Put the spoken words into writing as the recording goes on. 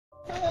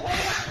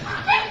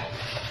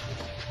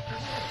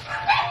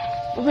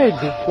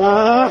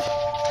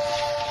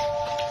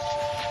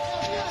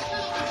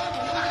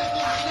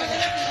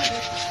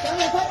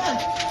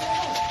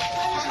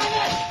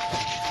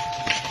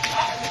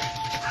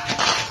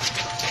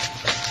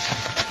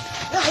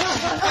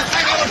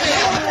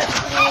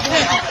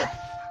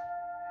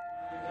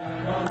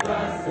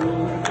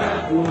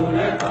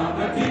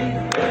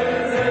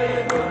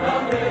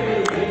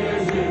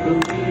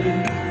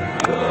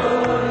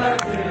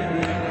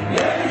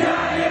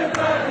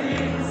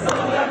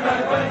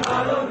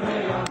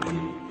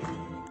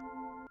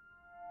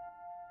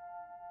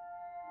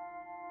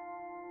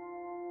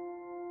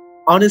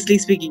Honestly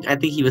speaking, I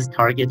think he was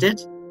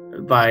targeted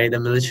by the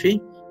military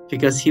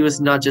because he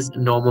was not just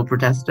a normal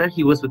protester,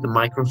 he was with a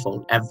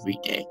microphone every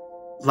day.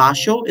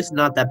 Lasho is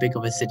not that big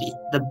of a city.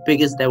 The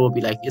biggest there will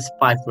be is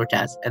 5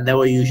 protests, and there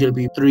will usually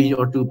be 3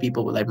 or 2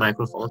 people with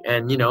microphones.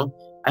 And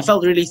I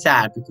felt really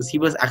sad because he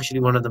was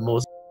actually one of the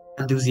most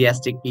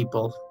enthusiastic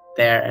people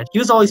there, and he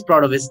was always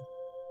proud of the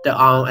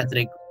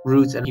ethnic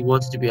roots, and he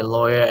wanted to be a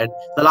lawyer. And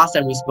the last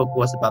time we spoke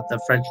was about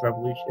the French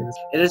Revolution.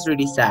 It is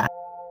really sad.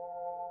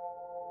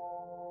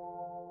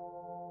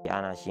 For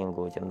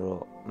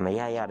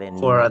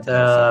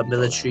the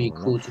military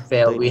coup to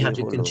fail, we have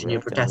to continue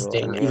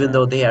protesting. Even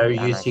though they are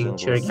using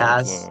tear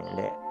gas,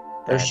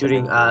 they're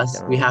shooting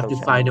us, we have to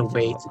find a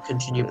way to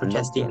continue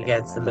protesting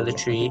against the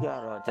military.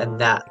 And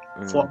that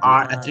for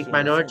our ethnic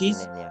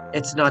minorities,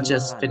 it's not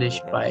just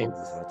finished by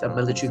the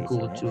military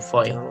coup to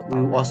fail.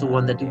 We also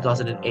want the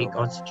 2008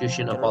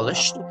 constitution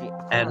abolished,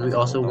 and we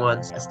also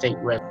want a state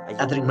where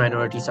ethnic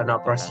minorities are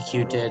not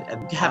persecuted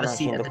and to have a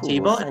seat at the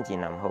table.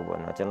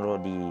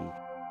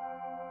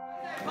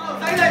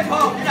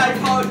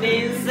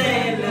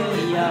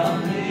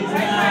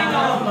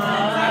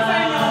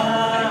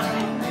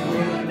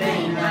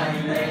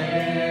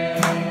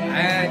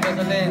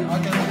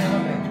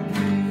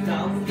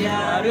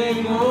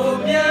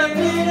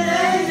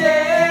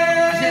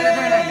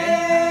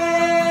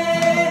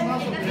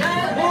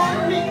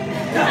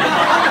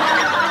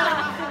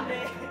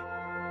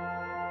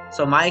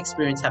 So my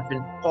experience have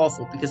been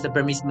awful because the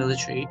Burmese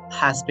military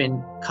has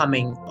been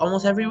coming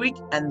almost every week,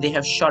 and they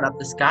have shot up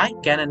the sky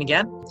again and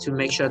again to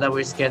make sure that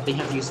we're scared. They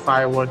have used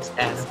fireworks,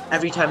 and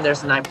every time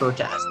there's a night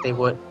protest, they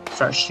would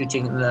start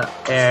shooting in the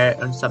air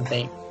or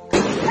something.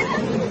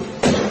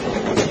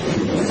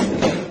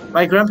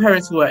 My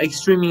grandparents, who are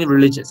extremely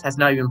religious, has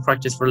not even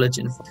practiced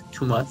religion for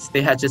 2 months.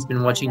 They had just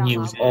been watching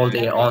news all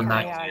day, all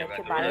night.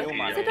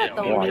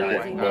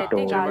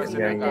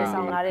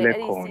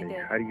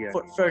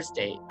 For first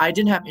day, I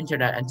didn't have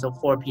internet until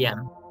 4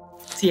 p.m.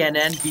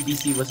 CNN,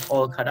 BBC was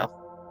all cut off.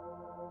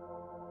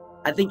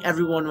 I think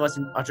everyone was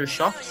in utter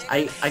shock.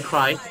 I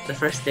cried the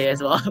first day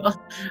as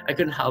well. I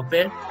couldn't help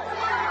it.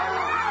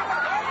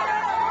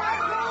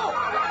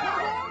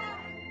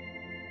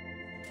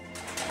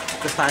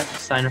 The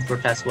first sign of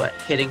protest were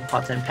hitting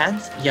pots and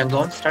pans.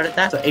 Yangon started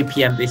that. So 8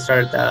 p.m. they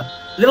started the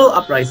little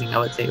uprising, I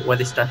would say, where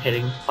they start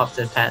hitting pots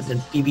and pans,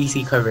 and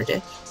BBC covered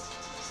it.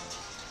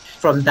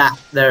 From that,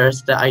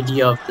 there's the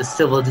idea of the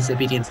Civil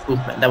Disobedience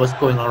Movement that was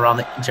going around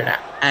the internet.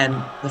 And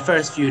the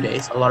first few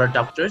days, a lot of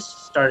doctors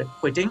started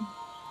quitting,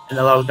 and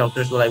a lot of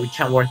doctors were like, we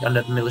can't work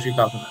under the military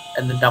government.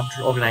 And the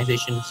doctor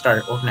organization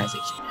started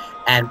organization.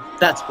 And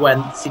that's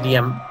when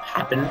CDM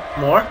happened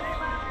more.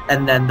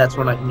 And then that's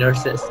when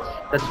nurses,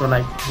 that's when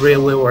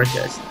railway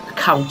workers,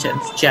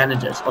 accountants,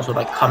 janitors also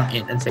come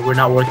in and say, we're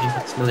not working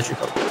for this military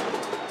government.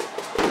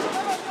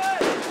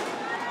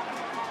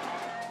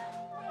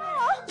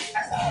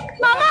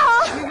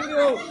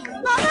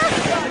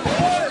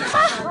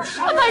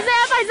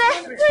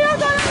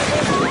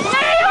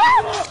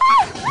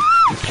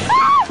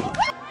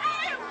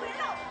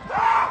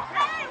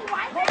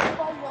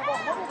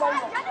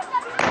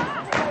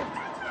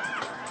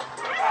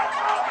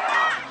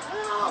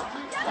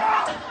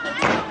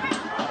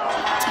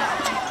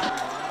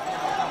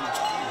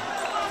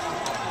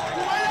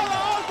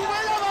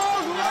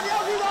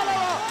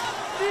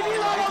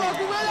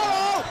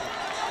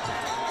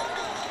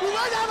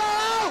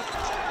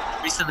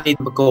 Recently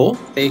ago,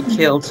 they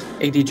killed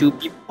 82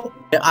 people.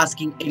 They're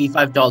asking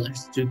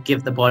 $85 to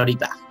give the body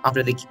back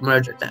after they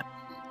murdered them.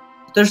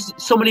 There's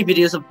so many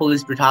videos of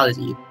police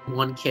brutality.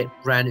 One kid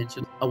ran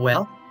into a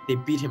well. They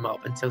beat him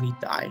up until he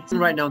died. And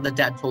right now, the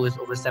death toll is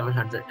over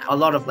 700. A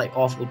lot of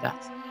awful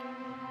deaths.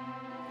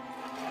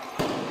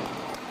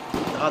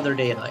 The other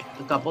day, a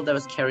couple that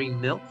was carrying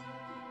milk,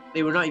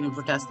 they were not even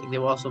protesting. They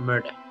were also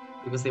murdered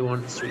because they were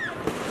on the street.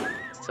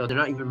 So they're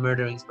not even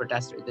murdering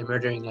protesters. They're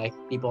murdering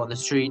people on the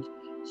street.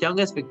 The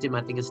youngest victim,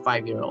 I think, is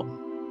 5-year-old.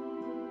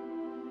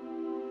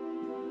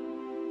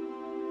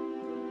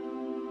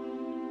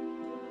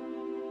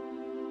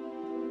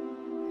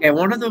 And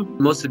one of the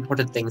most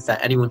important things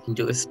that anyone can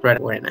do is spread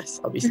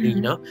awareness.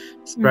 Obviously,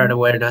 spread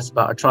awareness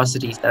about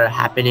atrocities that are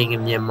happening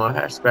in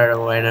Myanmar, spread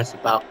awareness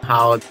about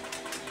how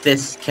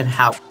this can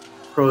help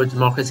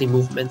pro-democracy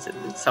movements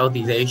in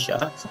Southeast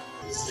Asia.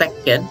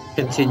 Second,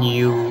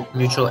 continue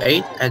mutual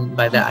aid, and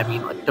by that I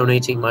mean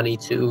donating money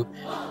to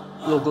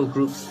local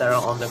groups that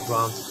are on the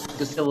ground,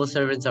 because civil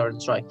servants are on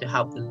strike, to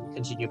help them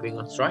continue being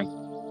on strike.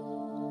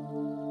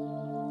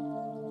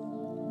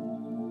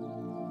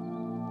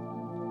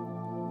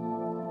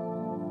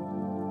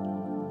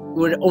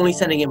 we're only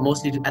sending it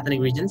mostly to ethnic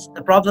regions.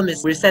 The problem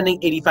is we're sending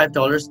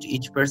 $85 to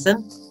each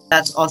person.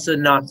 That's also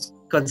not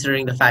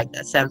considering the fact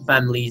that some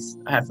families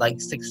have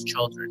like 6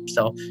 children.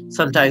 So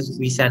sometimes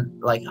we send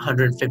like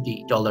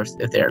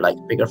 $150 if they're like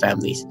bigger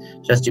families,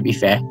 just to be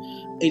fair.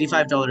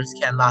 $85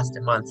 can last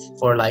a month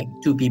for like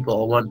 2 people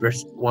or one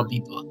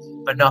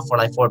people, but not for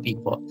like 4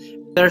 people.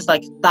 There's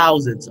like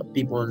thousands of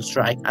people on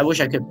strike. I wish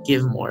I could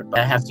give more, but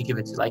I have to give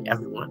it to like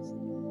everyone.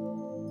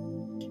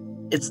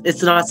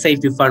 It's not safe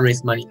to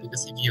fundraise money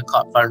because if you're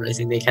caught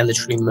fundraising, they can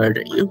literally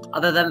murder you.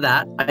 Other than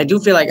that, I do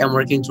feel like I'm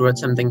working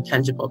towards something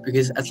tangible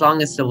because as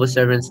long as civil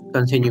servants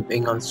continue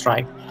being on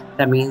strike,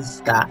 that means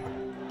that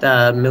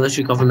the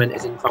military government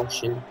isn't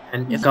functioning.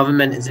 And if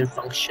government isn't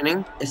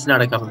functioning, it's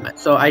not a government.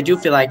 So I do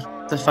feel like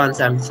the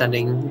funds I'm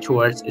sending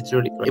towards, it's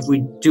really great. If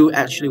we do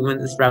actually win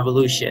this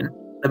revolution,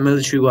 the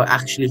military will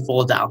actually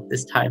fall down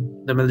this time.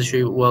 The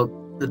military will,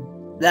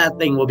 that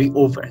thing will be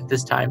over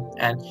this time.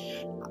 And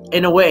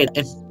in a way,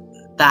 if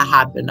that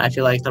happened, I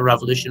feel like the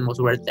revolution was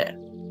worth it.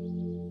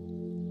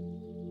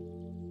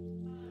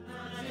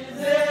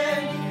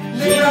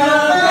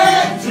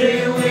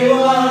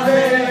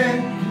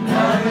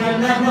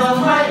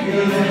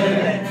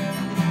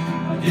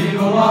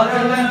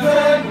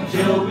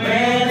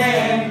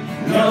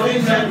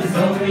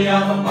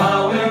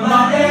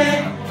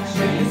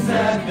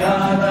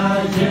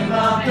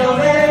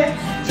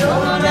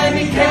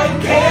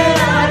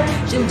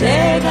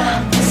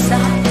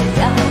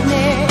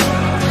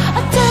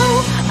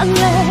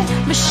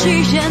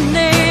 Machine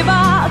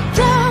neighbor,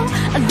 down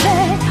a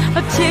leg,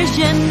 a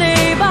tissue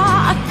neighbor,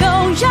 a go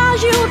ya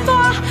you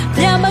thought,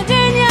 damn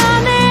again ya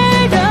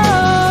neighbor.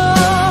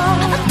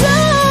 A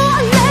down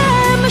a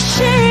leg,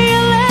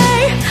 machine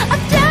lay, a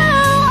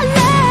down a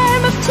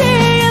leg, a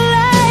tissue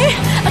lay,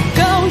 a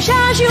go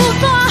ya you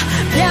thought,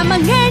 damn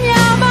again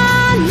ya man.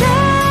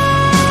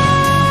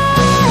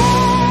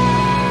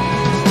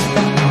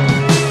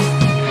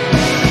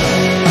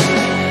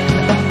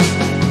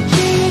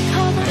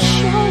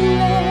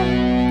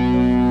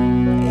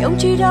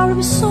 Chỉ đau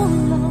rồi số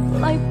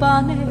lòng lại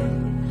ba nè,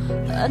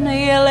 anh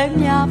ấy lấy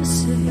nhà bác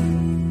sĩ,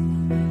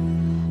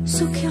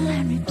 số kia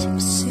làm em chậm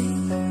xí,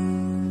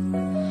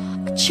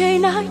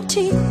 trên ai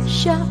thì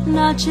cha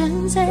na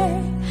chân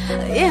dễ,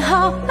 yên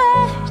học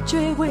bé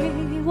chơi quê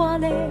qua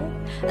đây,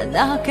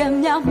 na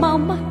kem nhà mau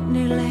mắt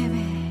nè lệ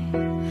về,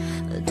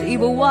 đi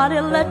bộ qua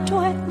đây lết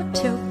đuôi mất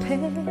theo phe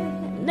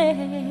nè.